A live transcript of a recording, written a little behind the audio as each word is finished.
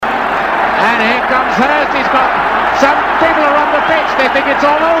becomes hurt. He's got some people are on the pitch. They think it's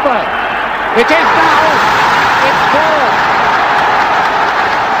all over. It is now. It's ball.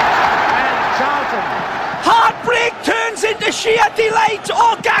 And Charlton. Heartbreak turns into sheer delight,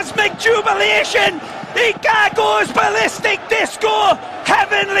 orgasmic jubilation. Ika goes ballistic disco,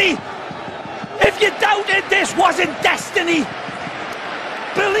 heavenly. If you doubted this wasn't destiny,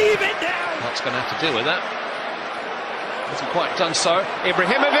 believe it now. What's going to have to deal with that? Hasn't quite done so.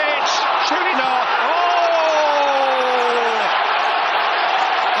 Ibrahimovic, surely not. Oh!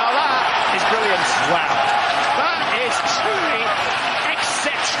 Now that is brilliant. Wow. That is truly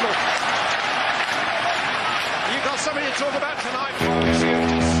exceptional. You've got something to talk about tonight.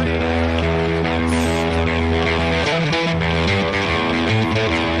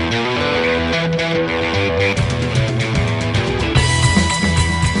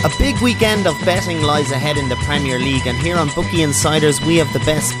 A big weekend of betting lies ahead in the Premier League, and here on Bookie Insiders we have the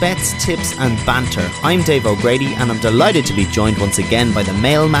best bets, tips and banter. I'm Dave O'Grady and I'm delighted to be joined once again by the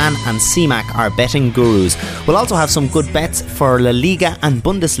Mailman and CMAC, our betting gurus. We'll also have some good bets for La Liga and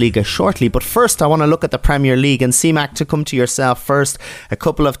Bundesliga shortly, but first I want to look at the Premier League. And CMAC, to come to yourself first, a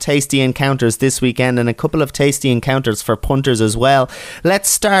couple of tasty encounters this weekend and a couple of tasty encounters for punters as well. Let's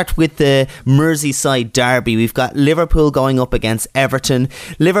start with the Merseyside derby. We've got Liverpool going up against Everton.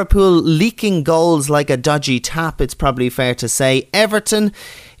 Liverpool leaking goals like a dodgy tap, it's probably fair to say. Everton,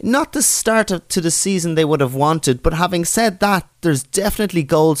 not the start to the season they would have wanted, but having said that, there's definitely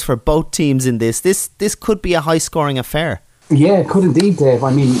goals for both teams in this. This could be a high-scoring affair. Yeah, it could indeed, Dave.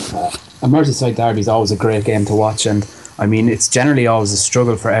 I mean, a Merseyside derby is always a great game to watch, and I mean, it's generally always a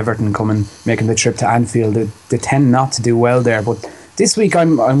struggle for Everton making the trip to Anfield. They tend not to do well there, but this week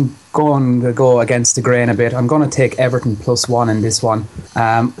I'm going to go against the grain a bit. I'm going to take Everton +1 in this one,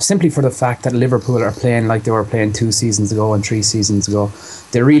 simply for the fact that Liverpool are playing like they were playing 2 seasons ago and 3 seasons ago.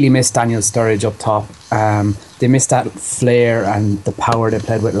 They really missed Daniel Sturridge up top. They missed that flair and the power they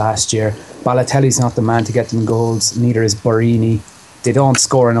played with last year. Balotelli's not the man to get them goals, neither is Borini. They don't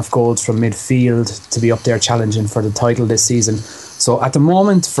score enough goals from midfield to be up there challenging for the title this season. So at the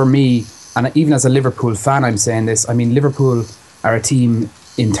moment, for me, and even as a Liverpool fan I'm saying this, I mean, Liverpool are a team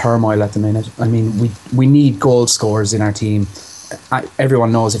in turmoil at the minute. I mean, we need goal scorers in our team.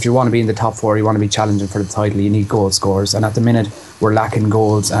 Everyone knows if you want to be in the top 4, you want to be challenging for the title, you need goal scorers. And at the minute, we're lacking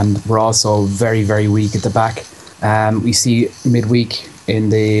goals, and we're also very, very weak at the back. We see midweek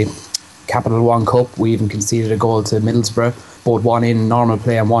in the Capital One Cup, we even conceded a goal to Middlesbrough, both one in normal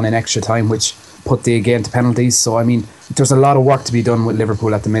play and one in extra time, which put the game to penalties. So, I mean, there's a lot of work to be done with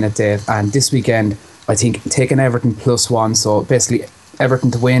Liverpool at the minute, Dave. And this weekend, I think taking Everton +1, so basically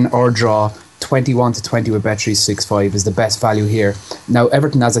Everton to win or draw, 21-20 with Bet365 is the best value here. Now,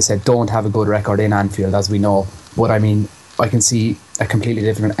 Everton, as I said, don't have a good record in Anfield, as we know. But I mean, I can see a completely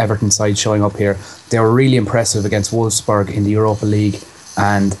different Everton side showing up here. They were really impressive against Wolfsburg in the Europa League.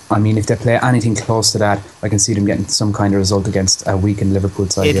 And I mean, if they play anything close to that, I can see them getting some kind of result against a weakened Liverpool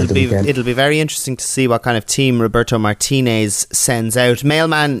side. It'll be very interesting to see what kind of team Roberto Martinez sends out.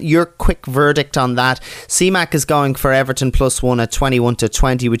 Mailman, your quick verdict on that. CMAC is going for Everton +1 at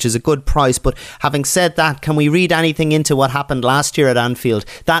 21-20, which is a good price. But having said that, can we read anything into what happened last year at Anfield?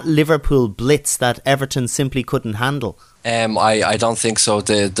 That Liverpool blitz that Everton simply couldn't handle. I don't think so.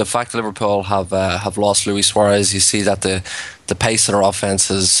 The fact that Liverpool have lost Luis Suarez, you see that the pace of their offense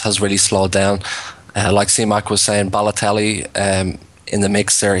has really slowed down. Like C-Mac was saying, Balotelli in the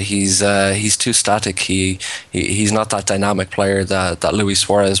mix there, he's too static. He's not that dynamic player that Luis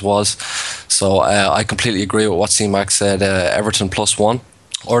Suarez was. So I completely agree with what C-Mac said. Everton +1.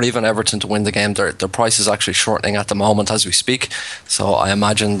 Or even Everton to win the game. Their price is actually shortening at the moment as we speak. So I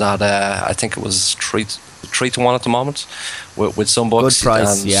imagine that I think it was 3-1 at the moment with some books. Good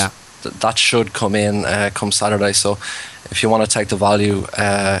price, yeah. That should come in come Saturday. So if you want to take the value,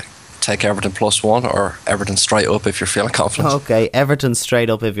 take Everton +1 or Everton straight up if you're feeling confident. Okay, Everton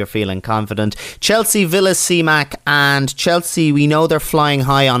straight up if you're feeling confident. Chelsea, Villa, CMAC, and Chelsea, we know they're flying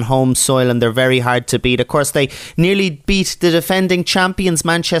high on home soil and they're very hard to beat. Of course, they nearly beat the defending champions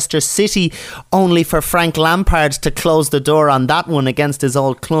Manchester City, only for Frank Lampard to close the door on that one against his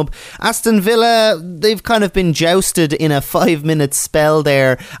old club. Aston Villa, they've kind of been jousted in a 5-minute spell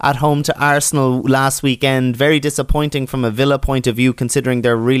there at home to Arsenal last weekend. Very disappointing from a Villa point of view, considering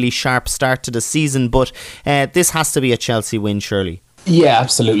they're really sharp start to the season, but this has to be a Chelsea win, surely. Yeah,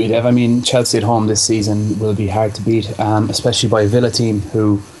 absolutely, Dev. I mean, Chelsea at home this season will be hard to beat, especially by a Villa team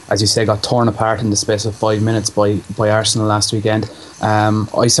who, as you say, got torn apart in the space of 5 minutes by Arsenal last weekend.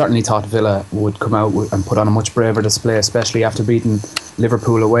 I certainly thought Villa would come out and put on a much braver display, especially after beating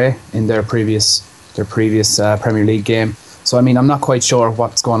Liverpool away in their previous Premier League game. So I mean, I'm not quite sure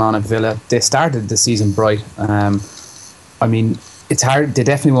what's going on at Villa. They started the season bright. I mean, it's hard. They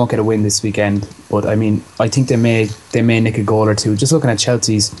definitely won't get a win this weekend, but I mean, I think they may nick a goal or two. Just looking at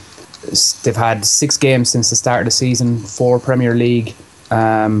Chelsea's, they've had 6 games since the start of the season, 4 Premier League,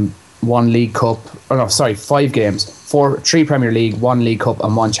 1 League Cup. Oh no, sorry, 5 games, 3 Premier League, 1 League Cup,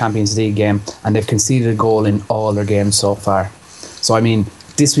 and 1 Champions League game, and they've conceded a goal in all their games so far. So I mean,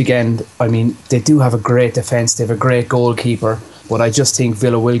 this weekend, I mean, they do have a great defence. They have a great goalkeeper, but I just think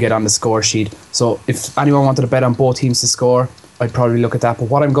Villa will get on the score sheet. So if anyone wanted to bet on both teams to score, I'd probably look at that. But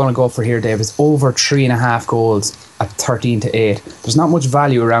what I'm going to go for here, Dave, is over 3.5 goals at 13-8. There's not much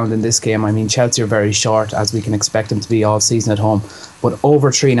value around in this game. I mean, Chelsea are very short, as we can expect them to be all season at home. But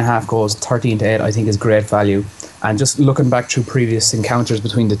over 3.5 goals, 13-8, I think is great value. And just looking back through previous encounters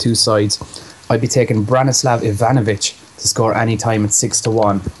between the two sides, I'd be taking Branislav Ivanovic to score any time at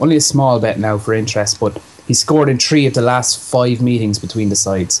 6-1. Only a small bet now for interest, but he scored in 3 of the last 5 meetings between the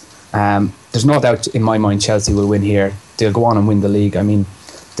sides. There's no doubt in my mind Chelsea will win here. They'll go on and win the league. I mean,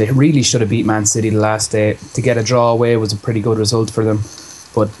 they really should have beat Man City the last day. To get a draw away was a pretty good result for them.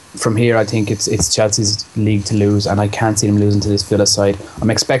 But from here, I think it's Chelsea's league to lose, and I can't see them losing to this Villa side.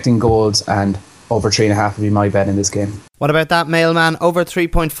 I'm expecting goals, and over 3.5 would be my bet in this game. What about that, Mailman? Over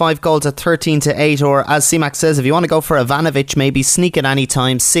 3.5 goals at 13-8, or as CMAC says, if you want to go for Ivanovic, maybe sneak at any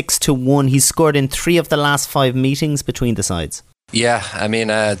time, 6-1. He's scored in 3 of the last 5 meetings between the sides. Yeah, I mean,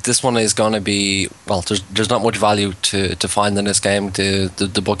 this one is going to be, well, there's not much value to find in this game.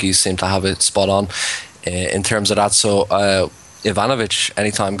 The bookies seem to have it spot on in terms of that. So Ivanovic,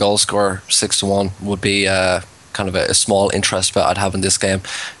 anytime goal scorer, 6-1 would be kind of a small interest bet I'd have in this game.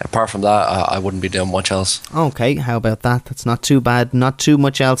 Apart from that, I wouldn't be doing much else. Okay, how about that? That's not too bad. Not too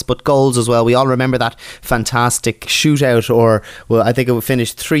much else, but goals as well. We all remember that fantastic shootout, or, well, I think it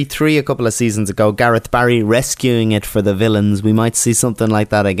finished 3-3 a couple of seasons ago. Gareth Barry rescuing it for the villains. We might see something like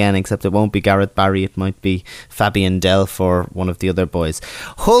that again, except it won't be Gareth Barry. It might be Fabian Delph or one of the other boys.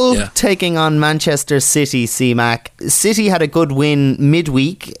 Hull taking on Manchester City, CMAC. City had a good win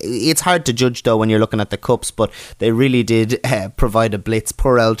midweek. It's hard to judge, though, when you're looking at the cups, but they really did provide a blitz.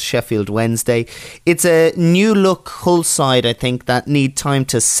 Poor old Sheffield Wednesday. It's a new look Hull side, I think, that need time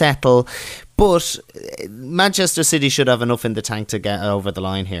to settle, but Manchester City should have enough in the tank to get over the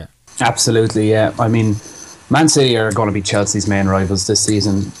line here. Absolutely, yeah. I mean, Man City are going to be Chelsea's main rivals this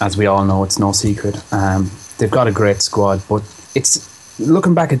season, as we all know. It's no secret. They've got a great squad, but it's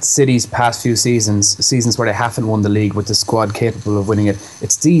looking back at City's past few seasons where they haven't won the league with the squad capable of winning it,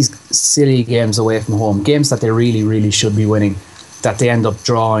 it's these silly games away from home, games that they really, really should be winning, that they end up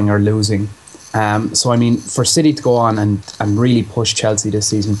drawing or losing. So I mean, for City to go on and really push Chelsea this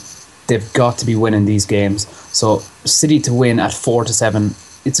season, they've got to be winning these games. So City to win at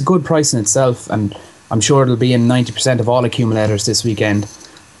 4-7, it's a good price in itself, and I'm sure it'll be in 90% of all accumulators this weekend.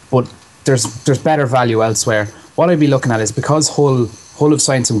 But there's better value elsewhere. What I'd be looking at is, because Hull have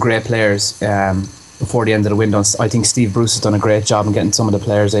signed some great players before the end of the window. I think Steve Bruce has done a great job in getting some of the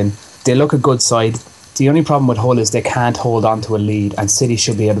players in. They look a good side. The only problem with Hull is they can't hold on to a lead, and City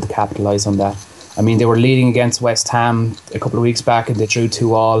should be able to capitalise on that. I mean, they were leading against West Ham a couple of weeks back and they drew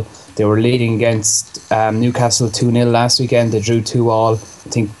 2-2. They were leading against Newcastle 2-0 last weekend. They drew 2-2. I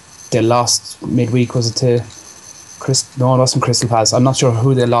think they lost midweek, was it to... No, it wasn't Crystal Palace. I'm not sure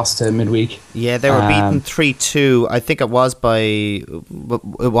who they lost to midweek. Yeah, they were beaten 3-2. I think it was by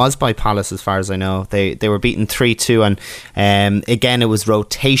Palace, as far as I know. They were beaten 3-2, and again, it was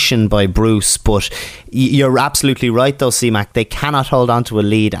rotation by Bruce. But you're absolutely right, though, CMAC. They cannot hold on to a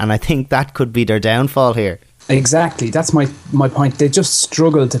lead, and I think that could be their downfall here. Exactly, that's my point. They just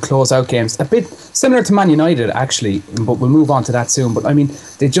struggle to close out games. A bit similar to Man United, actually, but we'll move on to that soon. But I mean,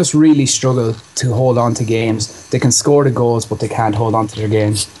 they just really struggle to hold on to games. They can score the goals, but they can't hold on to their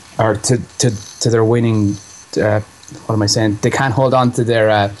games, or to their winning. What am I saying? They can't hold on to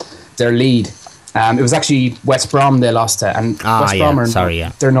their lead. It was actually West Brom they lost to, and West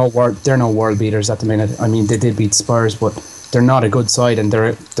Brom they're no world beaters at the minute. I mean, they did beat Spurs, but they're not a good side, and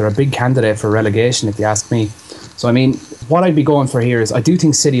they're a big candidate for relegation, if you ask me. So I mean, what I'd be going for here is, I do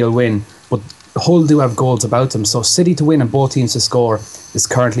think City will win, but Hull do have goals about them. So City to win and both teams to score is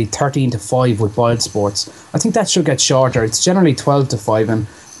currently 13-5 with Boyle Sports. I think that should get shorter. It's generally 12-5, and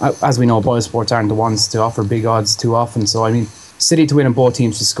as we know, Boyle Sports aren't the ones to offer big odds too often. So I mean, City to win and both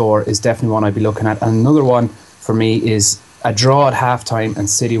teams to score is definitely one I'd be looking at. And another one for me is a draw at half-time and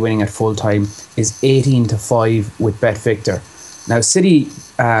City winning at full-time is 18-5 with Bet Victor. Now, City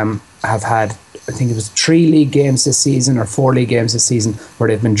have had, I think it was 3 league games this season or 4 league games this season where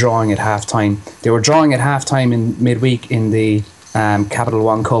they've been drawing at half-time. They were drawing at half-time in midweek in the Capital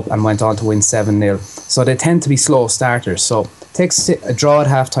One Cup and went on to win 7-0. So they tend to be slow starters. So take a draw at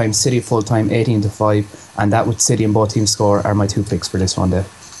half-time, City full time 18-5, and that with City and both teams score are my two picks for this one day.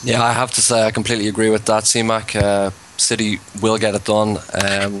 Yeah, I have to say I completely agree with that, CMAC. City will get it done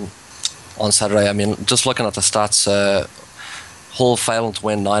on Saturday. I mean, just looking at the stats, Hull failing to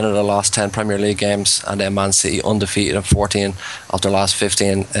win 9 of the last 10 Premier League games, and then Man City undefeated in 14 of their last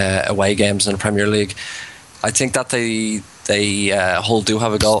 15 away games in the Premier League. I think that they Hull do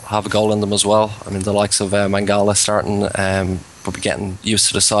have a goal in them as well. I mean, the likes of Mangala starting, will be getting used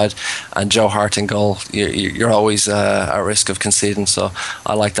to the side, and Joe Hart in goal. You're always at risk of conceding, so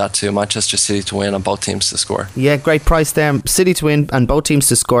I like that too. Manchester City to win and both teams to score. Yeah, great price there. City to win and both teams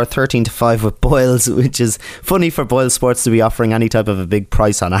to score 13-5 with Boyles, which is funny for Boyle Sports to be offering any type of a big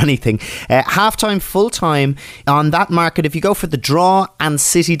price on anything. Half time, full time on that market. If you go for the draw and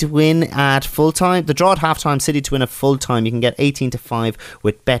City to win at full time, the draw at half time, City to win at full time, you can get 18-5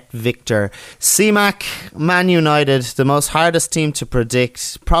 with Bet Victor. CMAC, Man United, the most hardest team to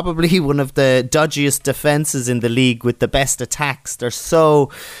predict, probably one of the dodgiest defences in the league with the best attacks. They're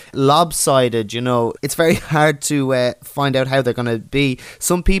so lopsided, you know, it's very hard to find out how they're going to be.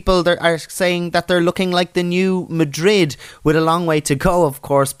 Some people are saying that they're looking like the new Madrid with a long way to go, of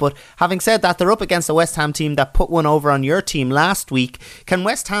course, but having said that, they're up against a West Ham team that put one over on your team last week. Can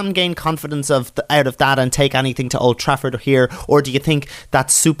West Ham gain confidence out of that and take anything to Old Trafford here, or do you think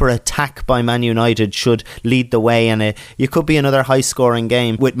that super attack by Man United should lead the way, and you could be another high scoring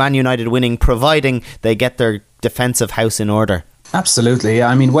game with Man United winning, providing they get their defensive house in order? Absolutely, yeah.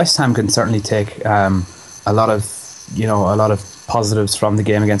 I mean, West Ham can certainly take a lot of positives from the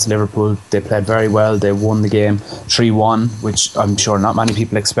game against Liverpool. They played very well. They won the game 3-1, which I'm sure not many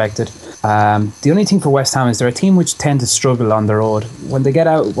people expected. The only thing for West Ham is they're a team which tend to struggle on the road. When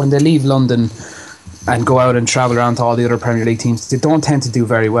they leave London and go out and travel around to all the other Premier League teams, they don't tend to do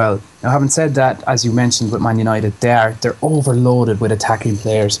very well. Now, having said that, as you mentioned with Man United, they're overloaded with attacking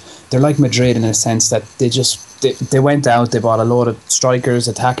players. They're like Madrid in a sense that they went out, they bought a load of strikers,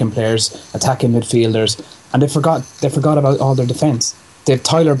 attacking players, attacking midfielders, and they forgot about all their defence. They have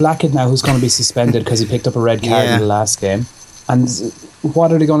Tyler Blackett now, who's going to be suspended because he picked up a red card in the last game. And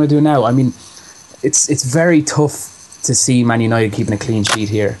what are they going to do now? I mean, it's very tough to see Man United keeping a clean sheet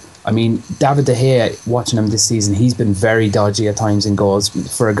here. I mean, David De Gea, watching him this season, he's been very dodgy at times in goals.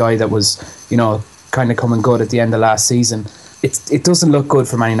 For a guy that was, kind of coming good at the end of last season, it doesn't look good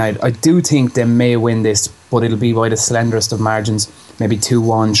for Man United. I do think they may win this, but it'll be by the slenderest of margins, maybe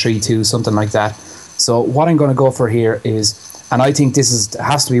 2-1, 3-2, something like that. So what I'm going to go for here is, and I think this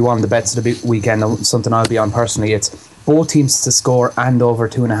has to be one of the bets of the weekend, something I'll be on personally, it's both teams to score and over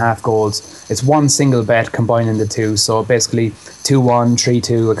 2.5 goals. It's one single bet combining the two, so basically 2-1,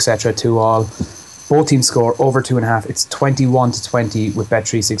 3-2, etc., 2-all. Both teams score over 2.5. It's 21-20 with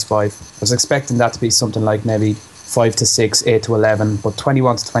Bet365. I was expecting that to be something like maybe 5-6, 8-11, but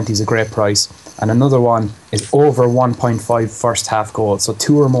 21-20 is a great price. And another one is over 1.5 first half goals, so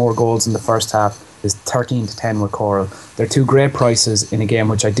 2 or more goals in the first half is 13-10 with Coral. They're two great prices in a game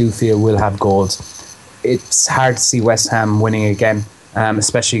which I do feel will have goals. It's hard to see West Ham winning again,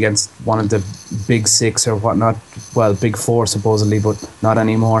 especially against one of the big six or whatnot. Well, big four supposedly, but not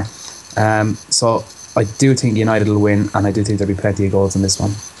anymore. So I do think United will win, and I do think there'll be plenty of goals in this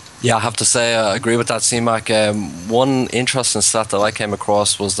one. Yeah, I have to say I agree with that, CMAC. One interesting stat that I came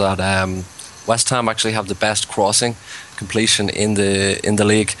across was that West Ham actually have the best crossing completion in the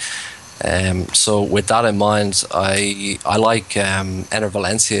league. So with that in mind, I like Ener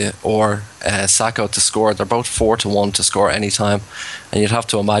Valencia or Sacco to score. They're both 4-1 to score any time, and you'd have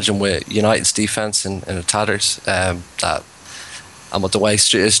to imagine with United's defence in the tatters and with the way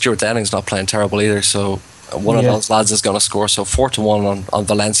Stuart Denning's not playing terrible either, so one of those lads is going to score. So 4-1 on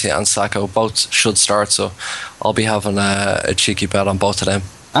Valencia and Sacco, both should start. So I'll be having a cheeky bet on both of them.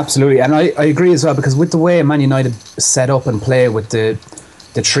 Absolutely, and I agree as well, because with the way Man United set up and play with the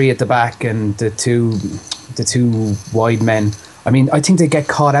three at the back and the two wide men, I mean, I think they get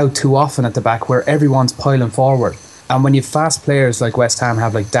caught out too often at the back where everyone's piling forward. And when you have fast players like West Ham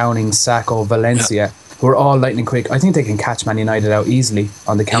have, like Downing, Sacco, Valencia, who are all lightning quick, I think they can catch Man United out easily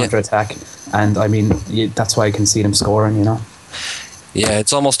on the counter-attack. And I mean, that's why I can see them scoring, Yeah,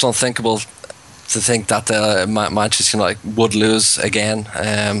 it's almost unthinkable to think that Manchester United would lose again,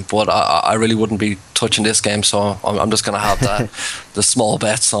 but I really wouldn't be touching this game, so I'm just going to have the small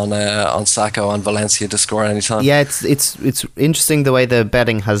bets on Sacco and Valencia to score anytime. Yeah, it's interesting the way the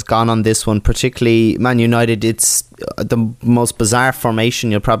betting has gone on this one, particularly Man United. It's the most bizarre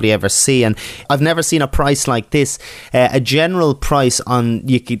formation you'll probably ever see, and I've never seen a price like this. A general price on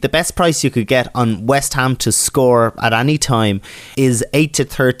the best price you could get on West Ham to score at any time is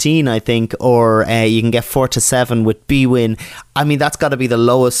 8-13, I think, or you can get 4-7 with B-win. I mean, that's got to be the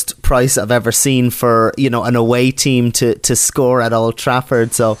lowest price I've ever seen for, you know, an away team to score at Old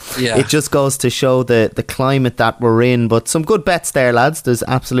Trafford. So It just goes to show the climate that we're in. But some good bets there, lads. There's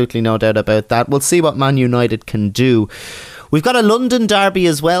absolutely no doubt about that. We'll see what Man United can do. We've got a London derby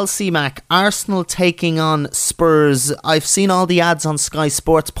as well, CMAC. Arsenal taking on Spurs. I've seen all the ads on Sky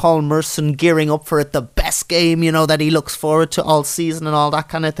Sports. Paul Merson gearing up for it. The best game, you know, that he looks forward to all season and all that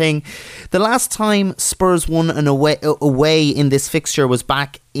kind of thing. The last time Spurs won an away in this fixture was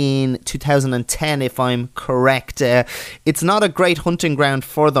back in 2010, if I'm correct. It's not a great hunting ground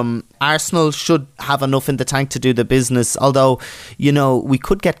for them. Arsenal should have enough in the tank to do the business, although, you know, we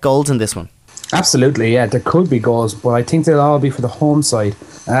could get goals in this one. Absolutely, yeah, there could be goals, but I think they'll all be for the home side.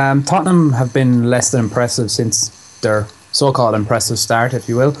 Tottenham have been less than impressive since their so-called impressive start, if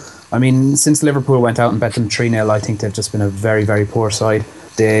you will. I mean, since Liverpool went out and bet them 3-0, I think they've just been a very, very poor side.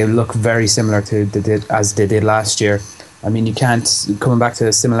 They look very similar to as they did last year. I mean, you can't, coming back to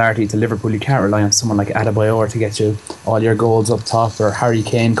the similarity to Liverpool, you can't rely on someone like Adebayor to get you all your goals up top, or Harry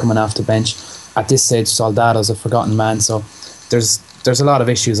Kane coming off the bench. At this stage, Soldado's a forgotten man, so there's a lot of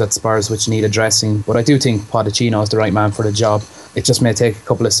issues at Spurs which need addressing, but I do think Pochettino is the right man for the job. It just may take a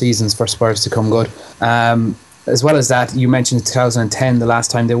couple of seasons for Spurs to come good. As well as that, you mentioned 2010, the last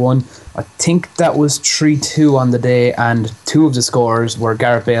time they won. I think that was 3-2 on the day, and two of the scorers were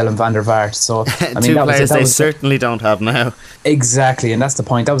Gareth Bale and Van der Vaart. So I mean, two players they certainly don't have now. Exactly, and that's the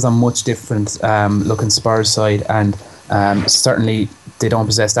point. That was a much different looking Spurs side, and certainly they don't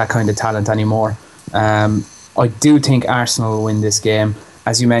possess that kind of talent anymore. I do think Arsenal will win this game,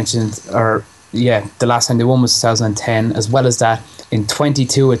 as you mentioned. The last time they won was 2010. As well as that, in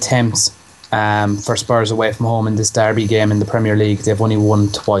 22 attempts for Spurs away from home in this derby game in the Premier League, they've only won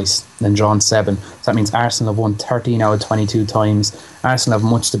twice and drawn 7. So that means Arsenal have won 13 out of 22 times. Arsenal have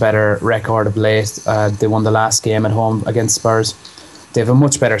much the better record of late. They won the last game at home against Spurs. They have a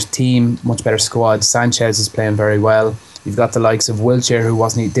much better team, much better squad. Sanchez is playing very well. You've got the likes of Wilshere,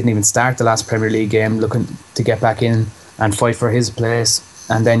 who didn't even start the last Premier League game, looking to get back in and fight for his place.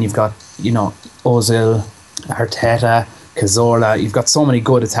 And then you've got, you know, Ozil, Arteta, Cazorla. You've got so many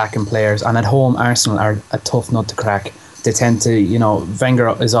good attacking players. And at home, Arsenal are a tough nut to crack. They tend to, you know, Wenger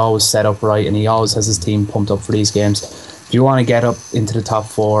is always set up right, and he always has his team pumped up for these games. If you want to get up into the top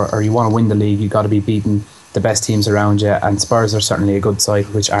 4 or you want to win the league, you've got to be beating the best teams around you. And Spurs are certainly a good side,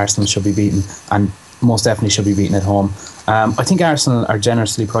 which Arsenal should be beating, and most definitely should be beaten at home. I think Arsenal are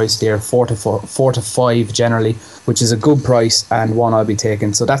generously priced here, 4-5 generally, which is a good price and one I'll be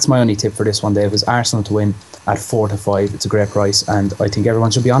taking. So that's my only tip for this one, Dave, is Arsenal to win at 4-5. It's a great price, and I think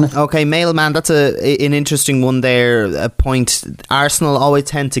everyone should be on it. Okay, Mailman, that's an interesting one there. A point. Arsenal always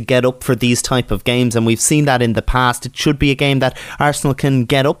tend to get up for these type of games, and we've seen that in the past. It should be a game that Arsenal can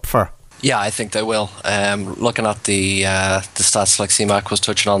get up for. Yeah, I think they will. Looking at the stats like CMAC was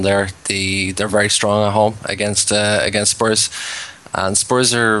touching on there, they're very strong at home against Spurs, and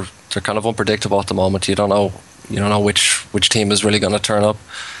Spurs they're kind of unpredictable at the moment. You don't know which team is really going to turn up.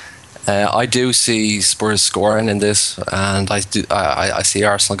 I do see Spurs scoring in this, and I see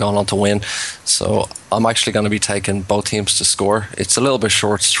Arsenal going on to win. So I'm actually going to be taking both teams to score. It's a little bit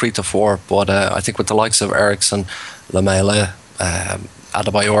short, it's 3-4, but I think with the likes of Eriksen, Lamela,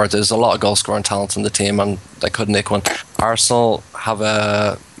 Adebayor, there's a lot of goal scoring talent in the team, and they could nick one. Arsenal have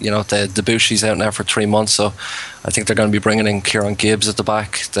the Debusshy's out now for 3 months, so I think they're going to be bringing in Kieran Gibbs at the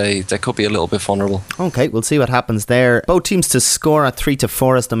back. They could be a little bit vulnerable. Okay, we'll see what happens there. Both teams to score at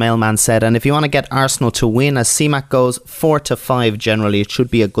 3-4, as the Mailman said, and if you want to get Arsenal to win, as CMAC goes, 4-5 generally. It should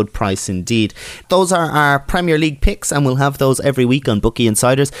be a good price indeed. Those are our Premier League picks, and we'll have those every week on Bookie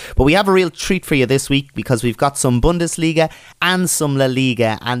Insiders. But we have a real treat for you this week, because we've got some Bundesliga and some La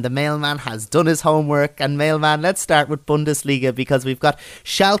Liga, and the Mailman has done his homework. And Mailman, let's start with Bundesliga, because we've got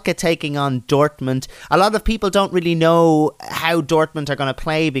Schalke taking on Dortmund. A lot of people don't really know how Dortmund are going to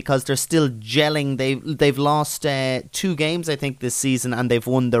play, because they're still gelling. They've lost 2 games, I think, this season, and they've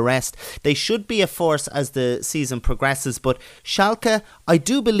won the rest. They should be a force as the season progresses, but Schalke, I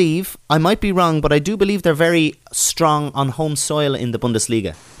do believe, I might be wrong, but I do believe they're very strong on home soil in the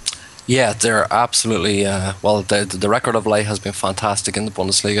Bundesliga. Yeah, they're absolutely the record of late has been fantastic in the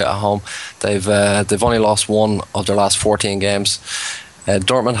Bundesliga at home. They've only lost 1 of their last 14 games.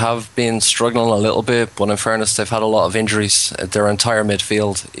 Dortmund have been struggling a little bit, but in fairness, they've had a lot of injuries. Their entire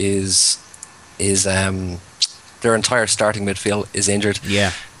midfield is their entire starting midfield is injured.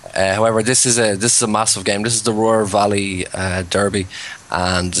 Yeah. However, this is a massive game. This is the Ruhr Valley derby,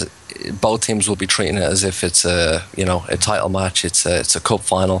 and both teams will be treating it as if it's a title match. It's a cup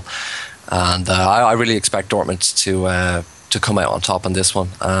final, and I really expect Dortmund to come out on top on this one.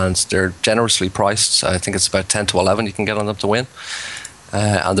 And they're generously priced. I think it's about 10 to 11 you can get on them to win.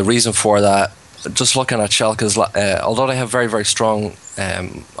 And the reason for that, just looking at Schalke's, although they have very, very strong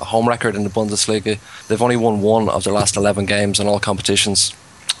home record in the Bundesliga, they've only won 1 of their last 11 games in all competitions.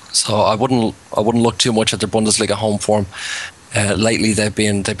 So I wouldn't look too much at their Bundesliga home form. Lately they've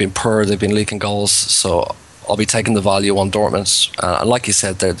been poor, they've been leaking goals. So I'll be taking the value on Dortmund. And like you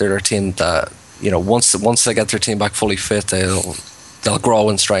said, they're a team that, once they get their team back fully fit, they'll grow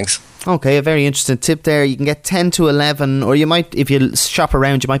in strength. Okay, a very interesting tip there. You can get 10 to 11, or you might, if you shop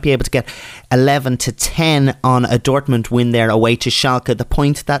around, you might be able to get 11 to 10 on a Dortmund win there away to Schalke. The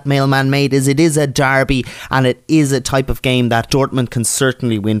point that Mailman made is it is a derby, and it is a type of game that Dortmund can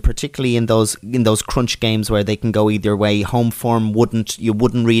certainly win, particularly in those crunch games where they can go either way. Home form you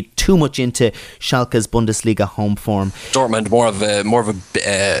wouldn't read too much into Schalke's Bundesliga home form. Dortmund more of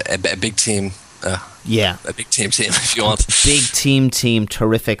a big team. Yeah, a big team if you want. Big team,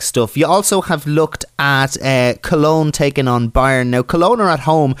 terrific stuff. You also have looked at Cologne taking on Bayern. Now Cologne are at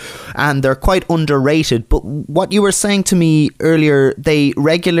home and they're quite underrated, but what you were saying to me earlier, they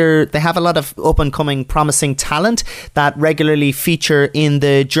have a lot of up and coming promising talent that regularly feature in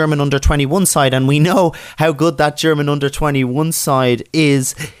the German under-21 side, and we know how good that German under-21 side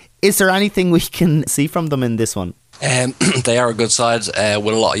is. Is there anything we can see from them in this one? They are a good side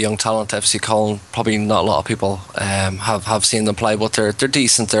with a lot of young talent. FC Cologne, probably not a lot of people have seen them play, but they're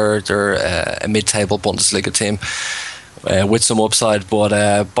decent. They're a mid-table Bundesliga team with some upside. But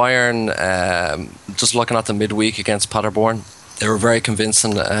Bayern, just looking at the midweek against Paderborn, they were very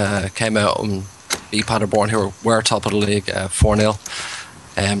convincing. Came out and beat Paderborn, who were top of the league,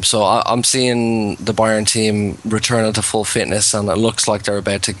 4-0. So I'm seeing the Bayern team returning to full fitness, and it looks like they're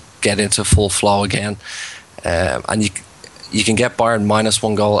about to get into full flow again. And you can get Bayern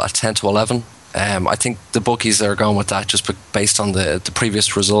 -1 goal at 10 to 11. I think the bookies are going with that just based on the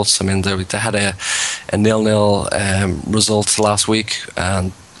previous results. I mean, they had a 0-0 result last week,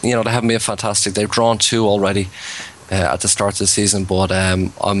 and they haven't been fantastic. They've drawn 2 already at the start of the season, but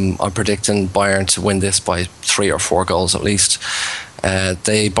I'm predicting Bayern to win this by 3 or 4 goals at least.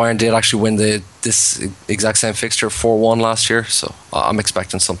 Bayern did actually win this exact same fixture 4-1 last year, so I'm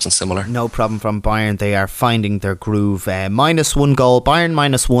expecting something similar. No problem from Bayern. They are finding their groove. -1 goal, Bayern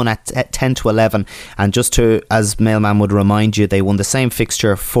 -1 at 10 to 11, and just to, as Mailman would remind you, they won the same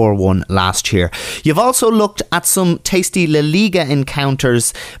fixture 4-1 last year. You've also looked at some tasty La Liga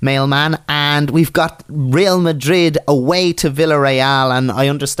encounters, Mailman, and we've got Real Madrid away to Villarreal, and I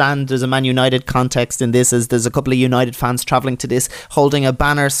understand there's a Man United context in this, as there's a couple of United fans travelling to this holding a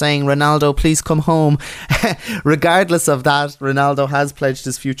banner saying Ronaldo, please come home. Regardless of that, Ronaldo has pledged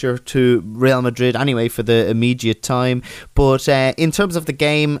his future to Real Madrid anyway for the immediate time. But in terms of the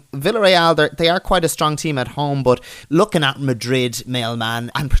game, Villarreal, they are quite a strong team at home, but looking at Madrid,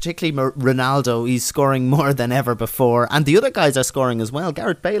 Mailman, and particularly Ronaldo, he's scoring more than ever before, and the other guys are scoring as well.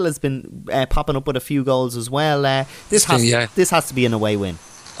 Gareth Bale has been popping up with a few goals as well. This has to be an away win.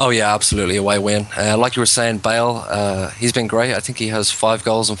 Oh yeah, absolutely, away win. Like you were saying, Bale, he's been great. I think he has 5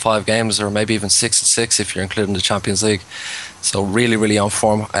 goals in 5 games, or maybe even 6 and 6 if you're including the Champions League. So really, really on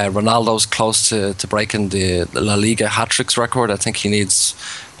form. Ronaldo's close to breaking the La Liga hat-tricks record. I think he needs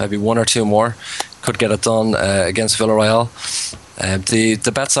maybe 1 or 2 more. Could get it done against Villarreal.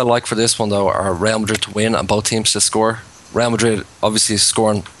 The bets I like for this one, though, are Real Madrid to win and both teams to score. Real Madrid obviously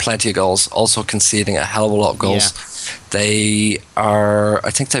scoring plenty of goals, also conceding a hell of a lot of goals. Yeah.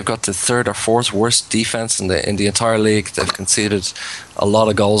 I think they've got the 3rd or 4th worst defense in the entire league. They've conceded a lot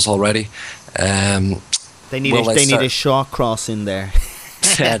of goals already. They need a Shaw cross in there.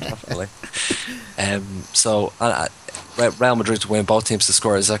 Yeah, definitely. So Real Madrid to win, both teams to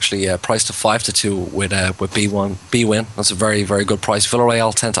score, is actually priced to 5 to 2 with B-win. That's a very, very good price.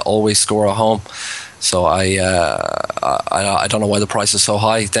 Villarreal tend to always score at home, so I don't know why the price is so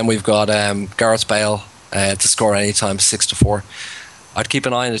high. Then we've got Gareth Bale to score anytime, 6 to 4. I'd keep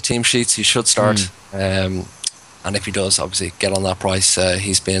an eye on the team sheets. He should start, and if he does, obviously get on that price.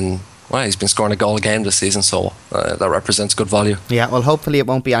 He's been Well, he's been scoring a goal a game this season, so that represents good value. Yeah, well, hopefully it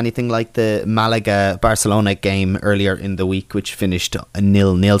won't be anything like the Malaga-Barcelona game earlier in the week, which finished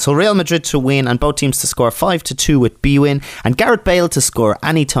 0-0. So Real Madrid to win and both teams to score 5-2 with Bwin, and Gareth Bale to score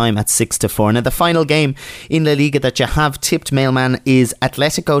anytime at 6-4. Now, the final game in La Liga that you have tipped, Mailman, is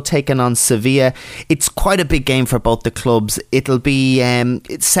Atletico taking on Sevilla. It's quite a big game for both the clubs. It'll be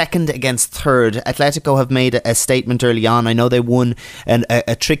second against third. Atletico have made a statement early on. I know they won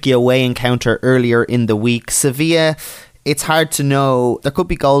a tricky away encounter earlier in the week. Sevilla, it's hard to know. There could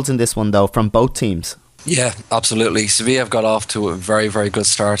be goals in this one though from both teams. Yeah, absolutely. Sevilla have got off to a very, very good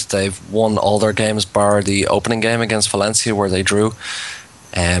start. They've won all their games bar the opening game against Valencia where they drew.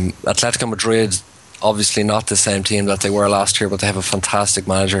 Atletico Madrid, obviously not the same team that they were last year, but they have a fantastic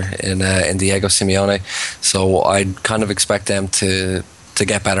manager in Diego Simeone. So I'd kind of expect them to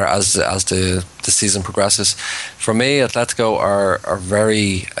get better as the season progresses. For me, Atletico are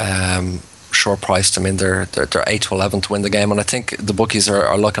very short priced. I mean, they're 8-11 to win the game, and I think the bookies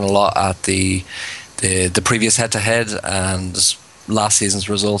are looking a lot at the previous head-to-head and last season's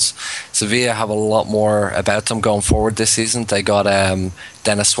results. Sevilla have a lot more about them going forward this season. They got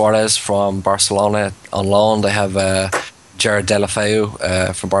Denis Suarez from Barcelona on loan. They have Jared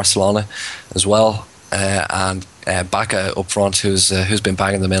Deulofeu from Barcelona as well, and Bacca up front, who's been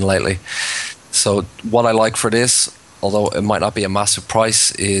banging them in lately. So what I like for this, although it might not be a massive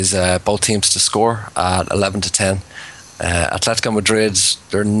price, is both teams to score at 11-10. Atletico Madrid,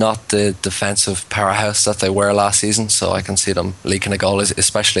 they're not the defensive powerhouse that they were last season, so I can see them leaking a goal,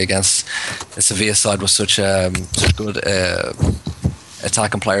 especially against the Sevilla side with such good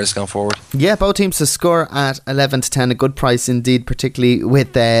attacking players going forward. Yeah, both teams to score at 11-10, a good price indeed, particularly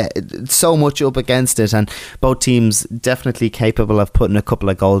with so much up against it, and both teams definitely capable of putting a couple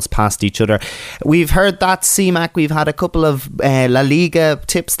of goals past each other. We've heard that CMAC, we've had a couple of La Liga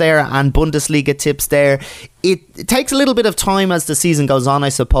tips there and Bundesliga tips there. It takes a little bit of time as the season goes on, I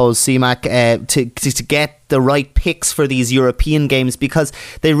suppose, CMAC, to get the right picks for these European games, because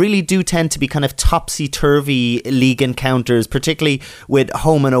they really do tend to be kind of topsy-turvy league encounters, particularly with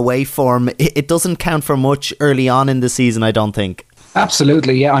home and away form. It doesn't count for much early on in the season, I don't think.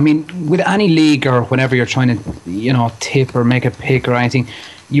 Absolutely, yeah. I mean, with any league or whenever you're trying to, tip or make a pick or anything,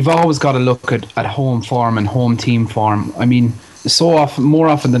 you've always got to look at home form and home team form. I mean, more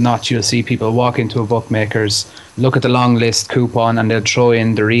often than not, you'll see people walk into a bookmaker's, look at the long list coupon, and they'll throw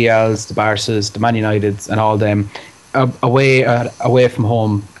in the Reals, the Barças, the Man Uniteds, and all them away from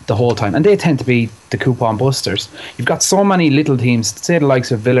home the whole time, and they tend to be the coupon busters. You've got so many little teams, say the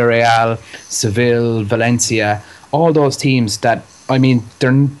likes of Villarreal, Seville, Valencia, all those teams that, I mean,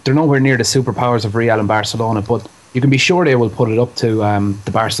 they're nowhere near the superpowers of Real and Barcelona, but you can be sure they will put it up to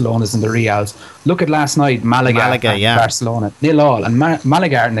the Barcelonas and the Reals. Look at last night, Malaga and Barcelona, 0-0, and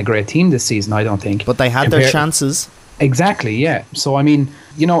Malaga aren't a great team this season, I don't think. But they had their chances. Exactly, yeah. So, I mean,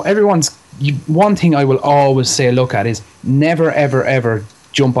 one thing I will always say look at is never, ever, ever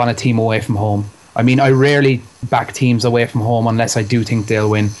jump on a team away from home. I mean, I rarely back teams away from home unless I do think they'll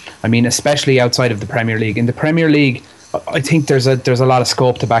win. I mean, especially outside of the Premier League. In the Premier League, I think there's a lot of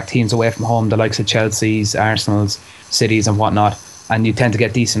scope to back teams away from home, the likes of Chelsea's, Arsenal's, City's and whatnot, and you tend to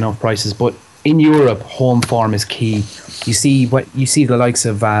get decent enough prices. But in Europe, home form is key. You see the likes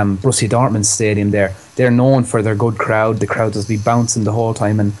of Borussia Dortmund's stadium there. They're known for their good crowd. The crowd does be bouncing the whole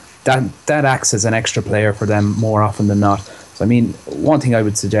time, and that acts as an extra player for them more often than not. So, I mean, one thing I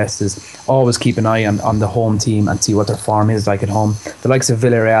would suggest is always keep an eye on the home team and see what their form is like at home. The likes of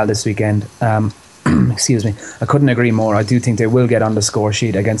Villarreal this weekend, excuse me, I couldn't agree more. I do think they will get on the score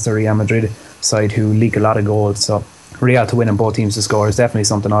sheet against the Real Madrid side, who leak a lot of goals. So Real to win and both teams to score is definitely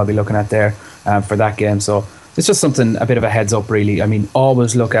something I'll be looking at there for that game. So it's just something, a bit of a heads up really. I mean,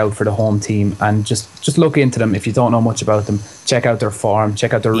 always look out for the home team and just look into them. If you don't know much about them, check out their form,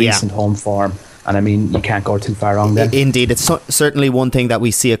 check out their recent home form. And I mean, you can't go too far wrong then. Indeed, it's certainly one thing that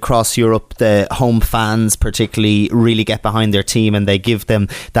we see across Europe. The home fans particularly really get behind their team and they give them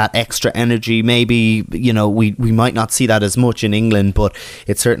that extra energy. Maybe, we might not see that as much in England, but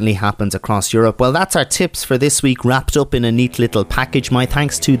it certainly happens across Europe. Well, that's our tips for this week, wrapped up in a neat little package. My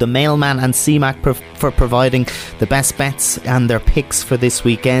thanks to the Mailman and CMAC for providing the best bets and their picks for this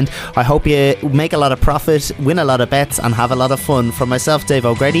weekend. I hope you make a lot of profit, win a lot of bets and have a lot of fun. For myself, Dave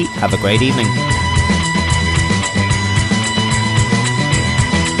O'Grady, have a great evening.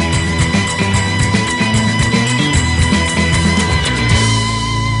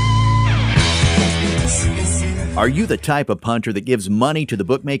 Are you the type of punter that gives money to the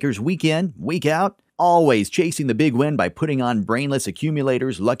bookmakers week in, week out? Always chasing the big win by putting on brainless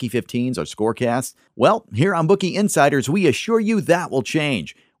accumulators, lucky 15s, or scorecasts? Well, here on Bookie Insiders, we assure you that will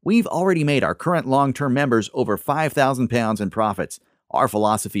change. We've already made our current long-term members over £5,000 in profits. Our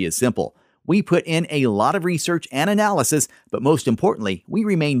philosophy is simple. We put in a lot of research and analysis, but most importantly, we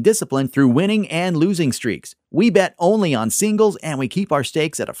remain disciplined through winning and losing streaks. We bet only on singles, and we keep our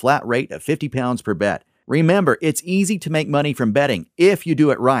stakes at a flat rate of £50 per bet. Remember, it's easy to make money from betting if you do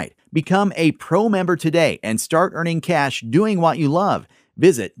it right. Become a pro member today and start earning cash doing what you love.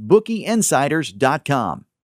 Visit BookieInsiders.com.